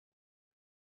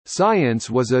Science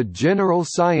was a general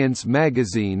science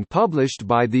magazine published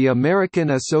by the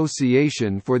American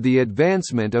Association for the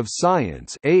Advancement of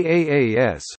Science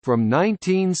 (AAAS) from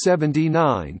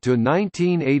 1979 to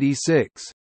 1986.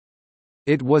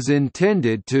 It was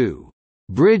intended to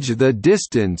bridge the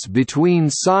distance between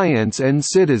science and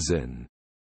citizen,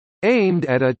 aimed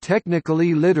at a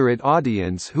technically literate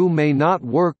audience who may not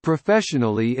work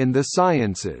professionally in the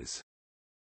sciences.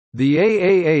 The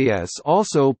AAAS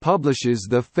also publishes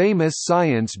the famous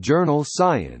science journal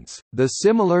Science, the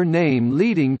similar name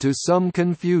leading to some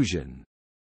confusion.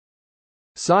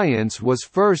 Science was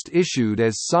first issued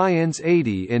as Science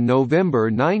 80 in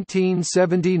November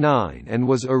 1979 and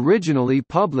was originally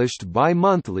published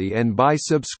bi-monthly and by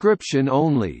subscription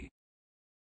only.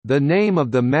 The name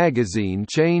of the magazine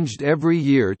changed every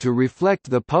year to reflect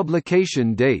the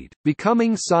publication date,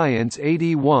 becoming Science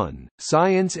 81,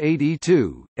 Science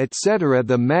 82, etc.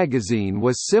 The magazine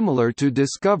was similar to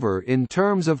Discover in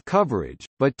terms of coverage,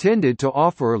 but tended to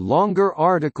offer longer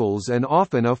articles and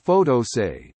often a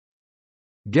photoessay.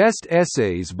 Guest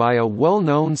essays by a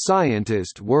well-known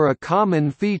scientist were a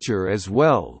common feature as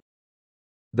well.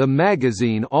 The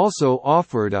magazine also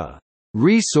offered a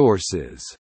 «resources»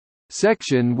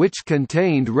 section which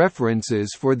contained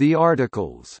references for the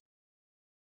articles.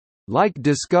 Like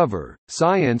Discover,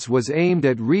 Science was aimed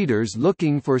at readers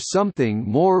looking for something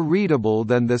more readable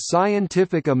than the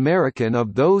Scientific American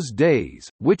of those days,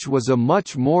 which was a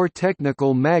much more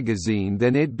technical magazine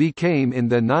than it became in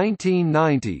the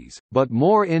 1990s, but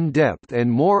more in-depth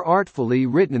and more artfully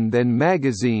written than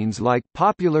magazines like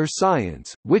Popular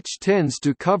Science, which tends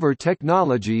to cover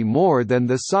technology more than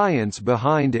the science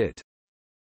behind it.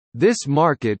 This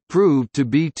market proved to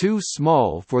be too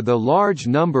small for the large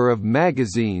number of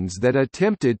magazines that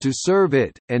attempted to serve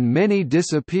it, and many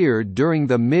disappeared during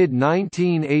the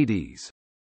mid-1980s.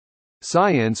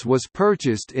 Science was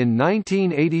purchased in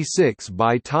 1986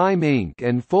 by Time Inc.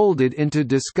 and folded into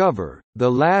Discover,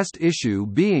 the last issue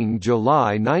being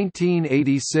July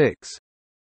 1986.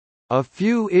 A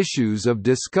few issues of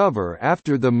Discover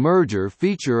after the merger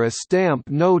feature a stamp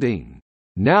noting,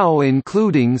 "Now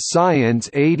including Science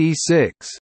 86",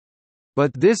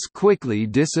 but this quickly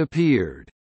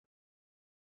disappeared.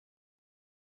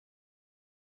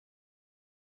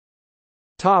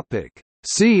 Topic: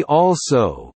 See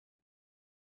also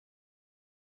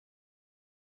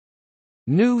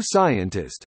New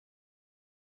Scientist,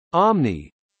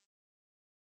 Omni,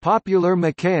 Popular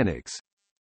Mechanics,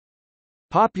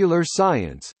 Popular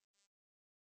Science,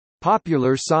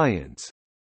 Popular Science.